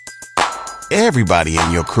Everybody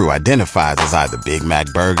in your crew identifies as either Big Mac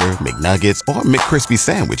Burger, McNuggets, or McCrispy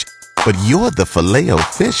Sandwich. But you're the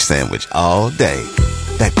Filet-O-Fish Sandwich all day.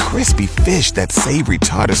 That crispy fish, that savory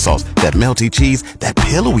tartar sauce, that melty cheese, that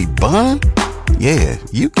pillowy bun. Yeah,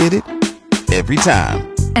 you get it. Every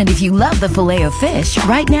time. And if you love the Filet-O-Fish,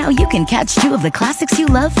 right now you can catch two of the classics you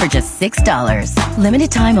love for just $6.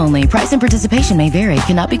 Limited time only. Price and participation may vary.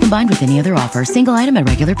 Cannot be combined with any other offer. Single item at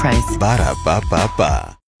regular price.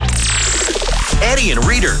 Ba-da-ba-ba-ba. Eddie and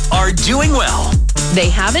Reader are doing well. They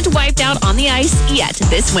haven't wiped out on the ice yet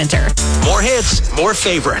this winter. More hits, more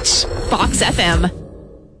favorites. Fox FM.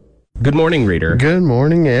 Good morning, Reader. Good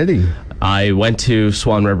morning, Eddie. I went to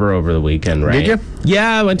Swan River over the weekend, right? Did you?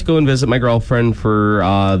 Yeah, I went to go and visit my girlfriend for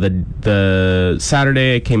the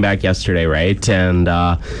Saturday. I came back yesterday, right? And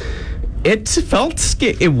it felt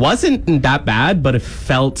it wasn't that bad, but it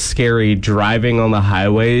felt scary driving on the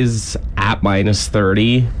highways at minus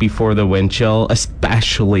 30 before the wind chill,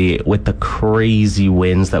 especially with the crazy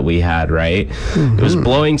winds that we had, right? Mm-hmm. It was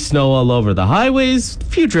blowing snow all over the highways, a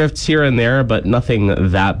few drifts here and there, but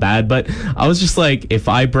nothing that bad. But I was just like, if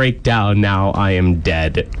I break down now, I am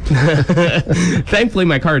dead. Thankfully,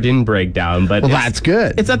 my car didn't break down, but that's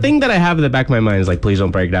good. It's a thing that I have in the back of my mind is like, please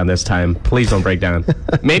don't break down this time. Please don't break down.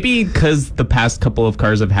 Maybe because the past couple of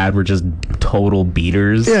cars I've had were just total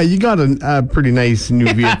beaters. Yeah, you got a pretty nice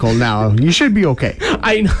new vehicle now. You should be okay.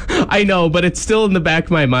 I know, but it's still in the back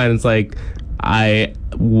of my mind. It's like, I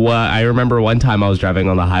remember one time I was driving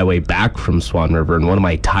on the highway back from Swan River and one of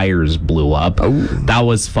my tires blew up. Oh. That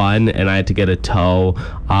was fun, and I had to get a tow.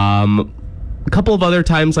 A couple of other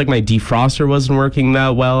times, like my defroster wasn't working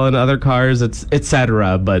that well in other cars,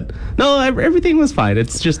 etc. But no, everything was fine.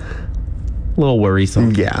 It's just a little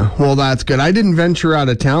worrisome. Yeah, well, that's good. I didn't venture out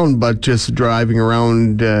of town, but just driving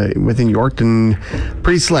around within Yorkton,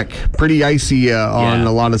 pretty slick, pretty icy on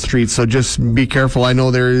a lot of streets. So just be careful. I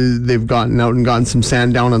know they've gotten out and gotten some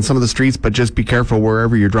sand down on some of the streets, but just be careful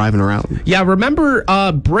wherever you're driving around. Yeah, remember,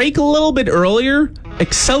 brake a little bit earlier,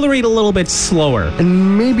 accelerate a little bit slower.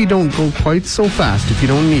 And maybe don't go quite so fast if you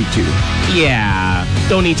don't need to. Yeah,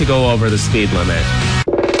 don't need to go over the speed limit.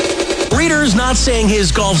 Reader's not saying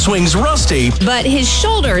his golf swing's rusty, but his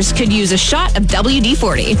shoulders could use a shot of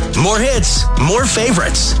WD-40. More hits, more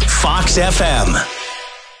favorites. Fox FM.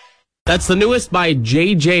 That's the newest by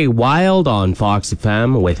J.J. Wild on Fox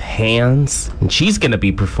FM with Hands. And she's going to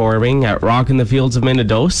be performing at Rock in the Fields of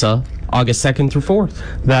Minnedosa August 2nd through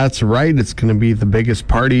 4th. That's right. It's going to be the biggest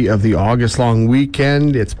party of the August-long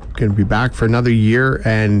weekend. It's going to be back for another year,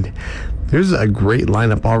 and there's a great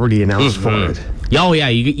lineup already announced for it. Oh, yeah,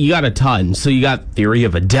 you got a ton. So you got Theory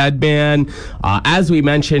of a Dead Man. As we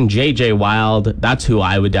mentioned, J.J. Wild, that's who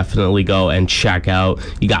I would definitely go and check out.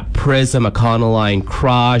 You got Prism, Econoline,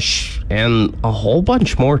 Crush, and a whole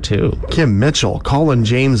bunch more, too. Kim Mitchell, Colin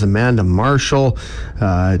James, Amanda Marshall,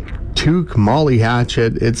 Took, Molly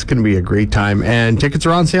Hatchet. It's going to be a great time, and tickets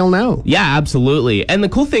are on sale now. Yeah, absolutely. And the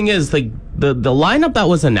cool thing is, like, the lineup that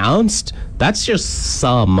was announced, that's just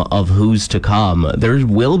some of who's to come. There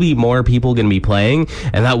will be more people going to be playing,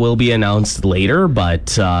 and that will be announced later, but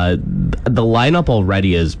the lineup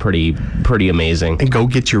already is pretty amazing. And go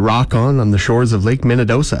get your rock on the shores of Lake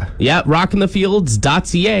Minnedosa. Yeah,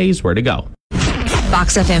 rockinthefields.ca is where to go.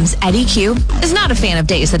 Fox FM's Eddie Q is not a fan of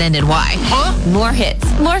days that end in Y. Huh? More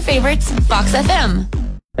hits, more favorites, Fox FM.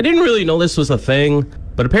 I didn't really know this was a thing,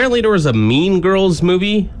 but apparently there was a Mean Girls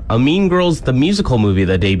movie, the musical movie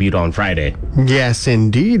that debuted on Friday. Yes,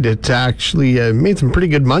 indeed. It actually made some pretty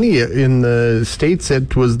good money in the States.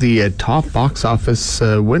 It was the top box office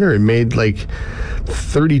winner. It made like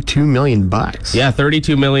 $32 million. Yeah,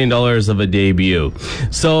 $32 million of a debut.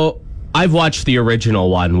 So I've watched the original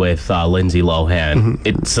one with Lindsay Lohan. Mm-hmm.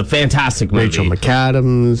 It's a fantastic movie. Rachel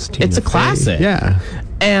McAdams. It's a classic. Yeah.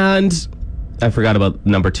 And I forgot about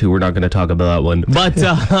number 2. We're not going to talk about that one. But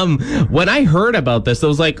when I heard about this, I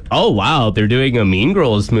was like, oh, wow, they're doing a Mean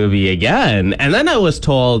Girls movie again. And then I was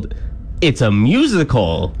told it's a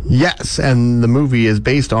musical. Yes, and the movie is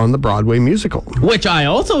based on the Broadway musical. Which I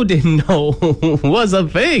also didn't know was a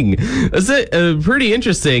thing. It's pretty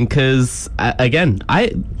interesting because, again,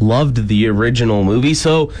 I loved the original movie,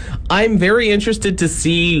 so I'm very interested to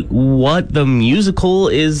see what the musical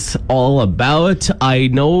is all about. I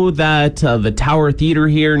know that the Tower Theatre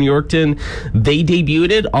here in Yorkton, they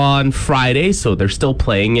debuted it on Friday, so they're still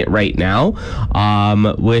playing it right now,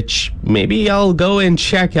 which maybe I'll go and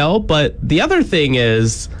check out. But the other thing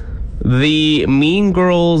is, The Mean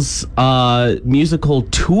Girls musical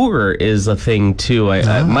tour is a thing too.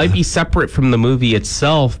 It might be separate from the movie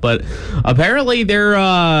itself, but apparently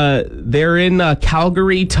they're in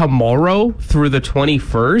Calgary tomorrow through the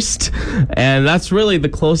 21st, and that's really the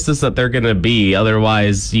closest that they're going to be.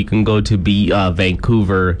 Otherwise, you can go to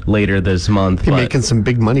Vancouver later this month. You're making some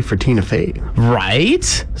big money for Tina Fey,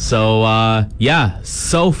 right? So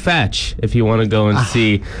so fetch if you want to go and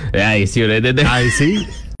see. Yeah, you see what I did there? I see.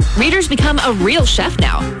 Reader's become a real chef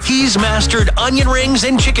now. He's mastered onion rings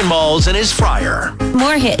and chicken balls in his fryer.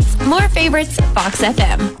 More hits, more favorites, Fox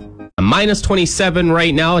FM. Minus 27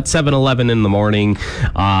 right now at 7:11 in the morning.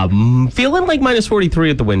 Feeling like minus 43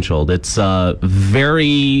 at the wind chill. It's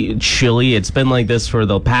very chilly. It's been like this for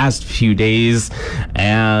the past few days.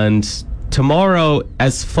 And tomorrow,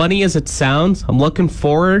 as funny as it sounds, I'm looking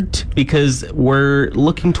forward because we're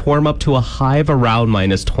looking to warm up to a high of around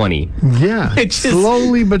minus 20. Yeah,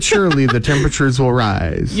 slowly but surely the temperatures will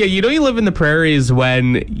rise. Yeah, you live in the prairies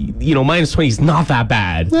when, minus 20 is not that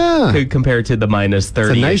bad compared to the minus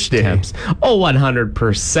 30 It's a nice day. temps. Oh,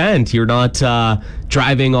 100%. You're not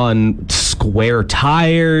driving on square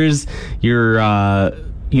tires. You're...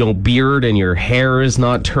 beard and your hair is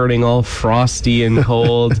not turning all frosty and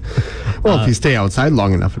cold. Well, if you stay outside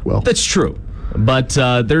long enough, it will. That's true. But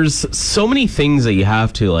there's so many things that you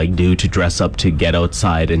have to do to dress up to get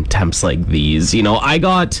outside in temps like these. I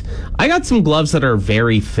got some gloves that are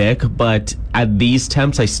very thick, but at these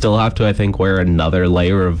temps I still have to, I think, wear another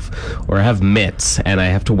layer or have mitts, and I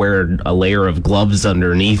have to wear a layer of gloves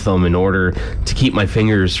underneath them in order to keep my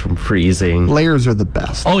fingers from freezing. Layers are the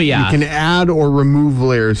best. Oh, yeah. You can add or remove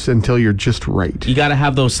layers until you're just right. You got to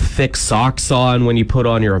have those thick socks on when you put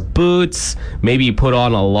on your boots. Maybe you put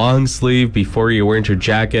on a long sleeve before you wear your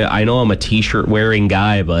jacket. I know I'm a t-shirt wearing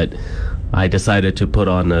guy, but I decided to put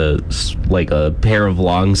on a pair of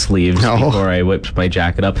long sleeves before I whipped my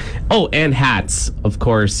jacket up. Oh, and hats, of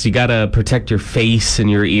course. You gotta protect your face and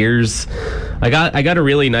your ears. I got a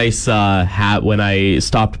really nice hat when I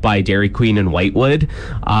stopped by Dairy Queen in Whitewood,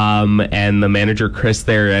 and the manager Chris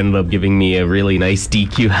there ended up giving me a really nice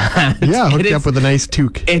DQ hat. Yeah, hooked up with a nice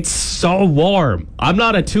toque. It's so warm. I'm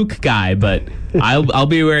not a toque guy, but I'll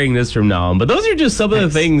be wearing this from now on. But those are just some of the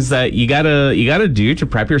things that you gotta do to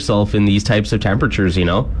prep yourself in these types of temperatures,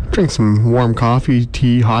 Drink some warm coffee,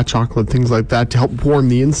 tea, hot chocolate, things like that to help warm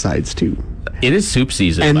the insides too. It is soup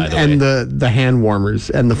season, by the way. And the hand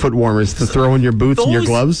warmers and the foot warmers to throw in your boots and your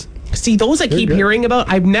gloves. See, those I keep hearing about.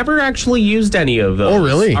 I've never actually used any of those. Oh,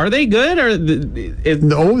 really? Are they good?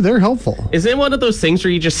 They're helpful. Is it one of those things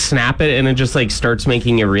where you just snap it and it just starts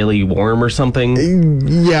making it really warm or something?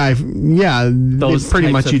 Yeah. Those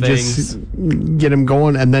pretty types much of you things. just get them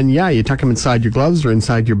going, and then you tuck them inside your gloves or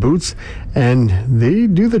inside your boots, and they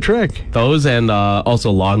do the trick. Those and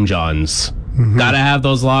also long johns. Mm-hmm. Gotta have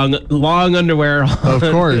those long underwear on. Of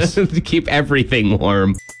course. To keep everything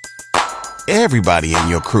warm. Everybody in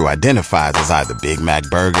your crew identifies as either Big Mac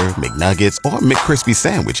Burger, McNuggets, or McCrispy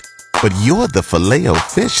Sandwich. But you're the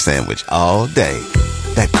Filet-O-Fish Sandwich all day.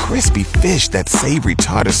 That crispy fish, that savory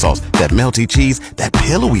tartar sauce, that melty cheese, that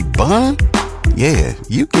pillowy bun. Yeah,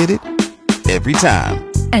 you get it. Every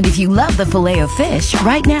time. And if you love the Filet-O-Fish,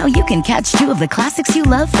 right now you can catch two of the classics you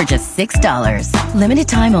love for just $6. Limited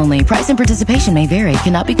time only. Price and participation may vary.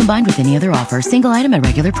 Cannot be combined with any other offer. Single item at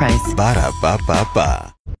regular price.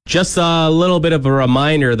 Ba-da-ba-ba-ba. Just a little bit of a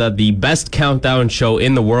reminder that the best countdown show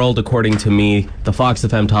in the world, according to me, the Fox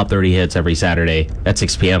FM Top 30 Hits every Saturday at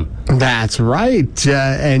 6 p.m. That's right.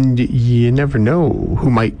 And you never know who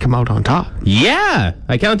might come out on top. Yeah.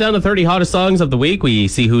 I count down the 30 hottest songs of the week. We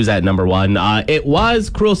see who's at number one. It was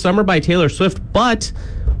Cruel Summer by Taylor Swift, but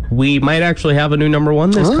we might actually have a new number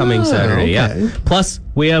one this coming Saturday. Okay. Yeah. Plus,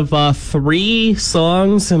 we have 3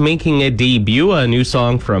 songs making a debut. A new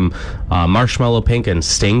song from Marshmallow Pink and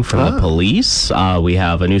Sting from The Police. We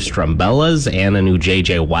have a new Strumbellas and a new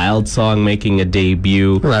J.J. Wild song making a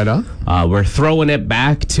debut. Right on. We're throwing it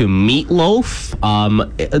back to Meatloaf.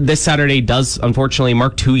 This Saturday does, unfortunately,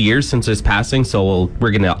 mark 2 years since his passing, so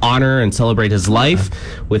we're going to honor and celebrate his life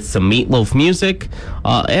with some Meatloaf music.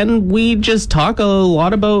 And we just talk a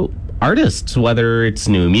lot about artists, whether it's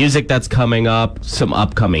new music that's coming up, some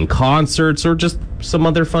upcoming concerts, or just some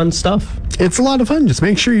other fun stuff. It's a lot of fun. Just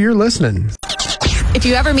make sure you're listening. If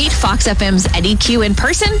you ever meet Fox FM's Eddie Q in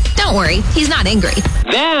person, don't worry, he's not angry.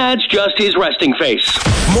 That's just his resting face.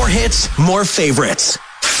 More hits, more favorites.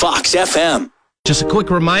 Fox FM. Just a quick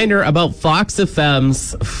reminder about Fox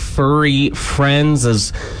FM's furry friends,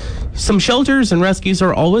 as some shelters and rescues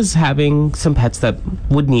are always having some pets that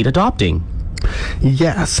would need adopting.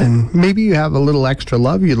 Yes, and maybe you have a little extra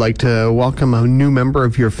love. You'd like to welcome a new member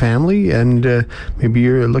of your family, and maybe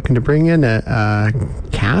you're looking to bring in a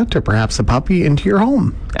cat or perhaps a puppy into your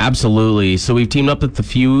home. Absolutely. So we've teamed up with a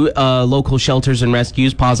few local shelters and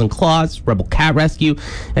rescues, Paws and Claws, Rebel Cat Rescue,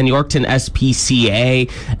 and Yorkton SPCA.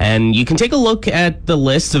 And you can take a look at the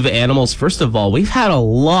list of animals. First of all, we've had a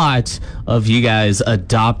lot of you guys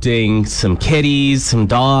adopting some kitties, some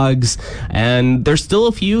dogs, and there's still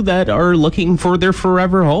a few that are looking for their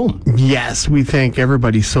forever home. Yes, we thank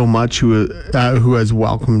everybody so much who has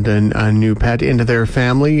welcomed a new pet into their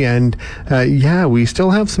family. And we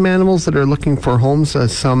still have some animals that are looking for homes,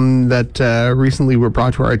 some that recently were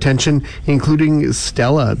brought to our attention, including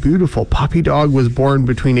Stella. A beautiful puppy dog was born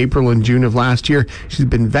between April and June of last year. She's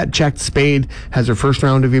been vet checked, spayed, has her first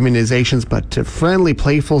round of immunizations, but friendly,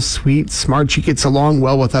 playful, sweet, smart. She gets along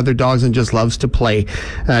well with other dogs and just loves to play.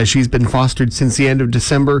 She's been fostered since the end of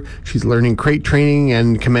December. She's learning crate training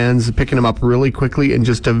and commands picking them up really quickly, and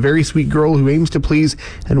just a very sweet girl who aims to please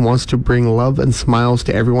and wants to bring love and smiles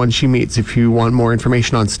to everyone she meets. If you want more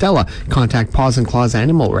information on Stella, contact Paws and Claws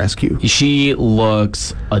Animal Rescue. She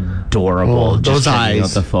looks adorable. Those just checking out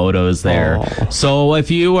eyes. the photos there. Oh. So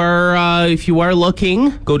if you are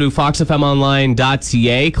looking, go to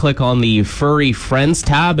foxfmonline.ca, click on the Furry Friends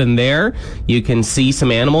tab, and there you can see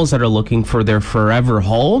some animals that are looking for their forever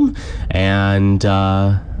home. And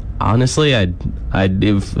honestly,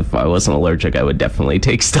 if I wasn't allergic, I would definitely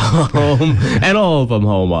take Stella home and all of them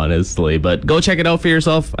home, honestly. But go check it out for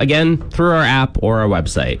yourself, again, through our app or our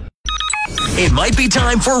website. It might be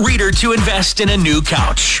time for Reader to invest in a new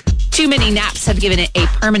couch. Too many naps have given it a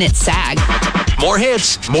permanent sag. More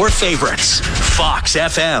hits, more favorites. Fox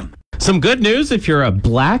FM. Some good news if you're a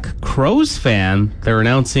Black Crowes fan. They're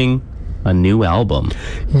announcing a new album.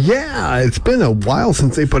 Yeah, it's been a while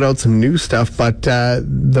since they put out some new stuff, but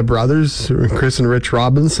the brothers, Chris and Rich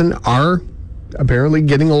Robinson, are apparently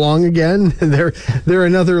getting along again. They're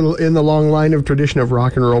another in the long line of tradition of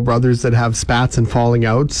rock and roll brothers that have spats and falling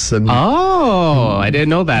outs. And I didn't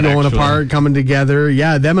know that. Going actually. apart, coming together.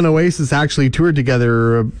 Yeah, them and Oasis actually toured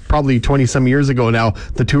together probably 20 some years ago now.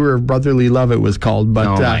 The Tour of Brotherly Love it was called. But,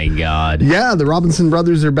 oh my God. Yeah, the Robinson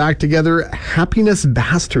brothers are back together. Happiness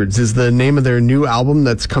Bastards is the name of their new album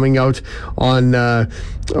that's coming out on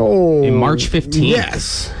in March 15th.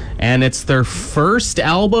 Yes. And it's their first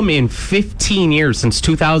album in 15 years, since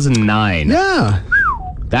 2009. Yeah.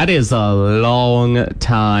 That is a long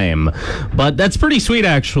time. But that's pretty sweet,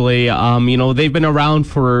 actually. They've been around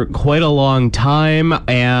for quite a long time,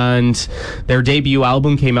 and their debut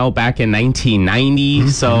album came out back in 1990. Mm-hmm.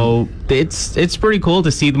 So it's pretty cool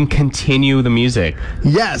to see them continue the music.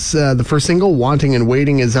 Yes, the first single, Wanting and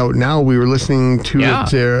Waiting, is out now. We were listening to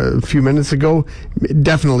it a few minutes ago. It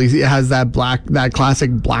definitely has that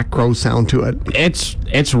classic Black Crow sound to it.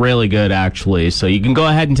 It's really good, actually. So you can go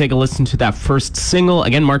ahead and take a listen to that first single.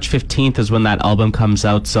 Again, March 15th is when that album comes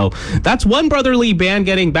out. So that's one brotherly band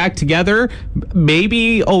getting back together.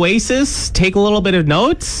 Maybe Oasis take a little bit of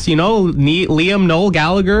notes. Liam, Noel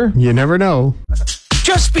Gallagher. You never know.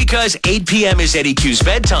 Just because 8 p.m. is Eddie Q's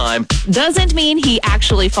bedtime doesn't mean he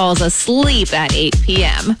actually falls asleep at 8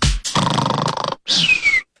 p.m.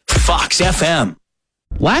 Fox FM.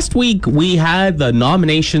 Last week, we had the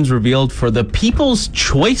nominations revealed for the People's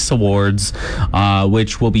Choice Awards,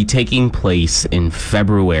 which will be taking place in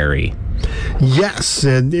February. Yes,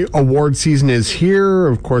 the award season is here.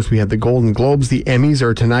 Of course, we had the Golden Globes. The Emmys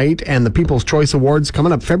are tonight, and the People's Choice Awards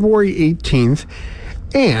coming up February 18th.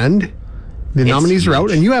 And the nominees are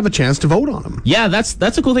out, and you have a chance to vote on them. Yeah,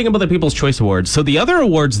 that's a cool thing about the People's Choice Awards. So the other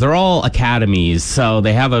awards, they're all academies. So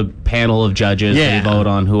they have a panel of judges. They vote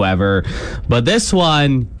on whoever. But this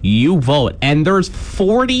one, you vote. And there's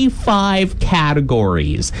 45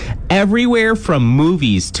 categories. Everywhere from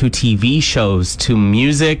movies to TV shows to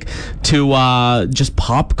music to just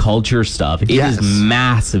pop culture stuff. It is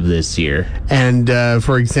massive this year. And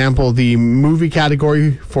for example, the movie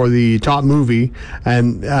category for the top movie,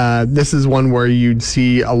 and this is one where you'd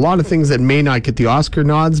see a lot of things that may not get the Oscar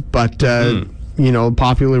nods, but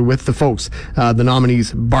popular with the folks. The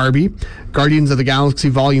nominees: Barbie, Guardians of the Galaxy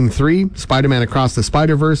Volume 3, Spider-Man Across the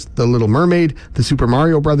Spider-Verse, The Little Mermaid, the Super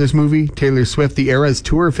Mario Brothers movie, Taylor Swift, The Eras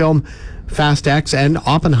Tour film, Fast X, and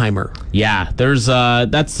Oppenheimer. Yeah, there's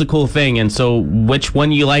that's the cool thing. And so which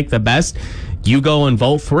one you like the best, you go and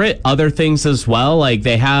vote for it. Other things as well, like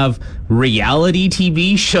they have reality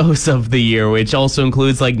TV shows of the year, which also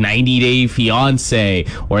includes like 90 Day Fiance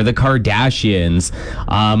or the Kardashians.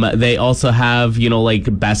 They also have,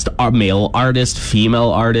 like best male artist,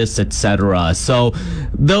 female artist, etc. So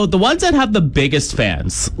the ones that have the biggest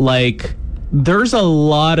fans, like There's a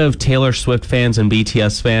lot of Taylor Swift fans and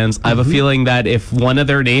BTS fans. I have a feeling that if one of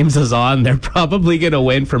their names is on, they're probably going to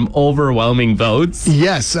win from overwhelming votes.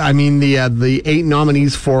 Yes, I mean, the 8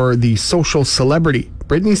 nominees for the social celebrity: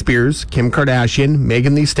 Britney Spears, Kim Kardashian,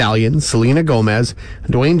 Megan Thee Stallion, Selena Gomez,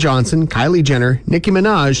 Dwayne Johnson, Kylie Jenner, Nicki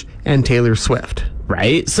Minaj, and Taylor Swift.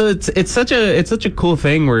 Right, so it's such a cool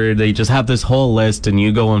thing where they just have this whole list and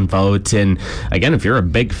you go and vote. And again, if you're a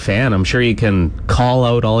big fan, I'm sure you can call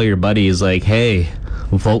out all your buddies like, "Hey,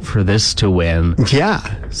 vote for this to win." Yeah.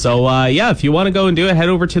 So if you want to go and do it, head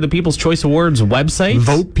over to the People's Choice Awards website,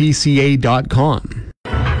 votepca.com.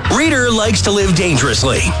 Reader likes to live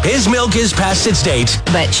dangerously. His milk is past its date.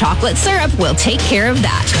 But chocolate syrup will take care of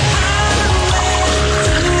that.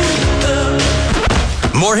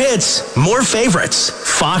 More hits, more favorites.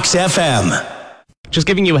 Fox FM. Just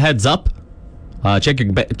giving you a heads up. Check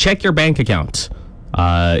your bank account.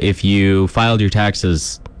 If you filed your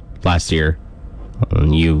taxes last year,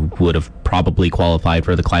 you would have probably qualified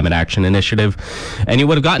for the Climate Action Initiative, and you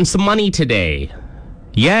would have gotten some money today.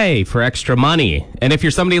 Yay for extra money. And if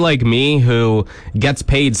you're somebody like me who gets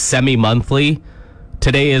paid semi-monthly,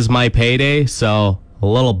 today is my payday, so a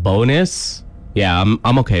little bonus. Yeah,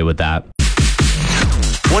 I'm okay with that.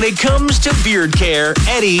 When it comes to beard care,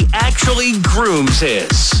 Eddie actually grooms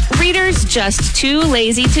his. Reader's just too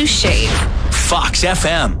lazy to shave. Fox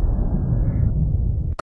FM.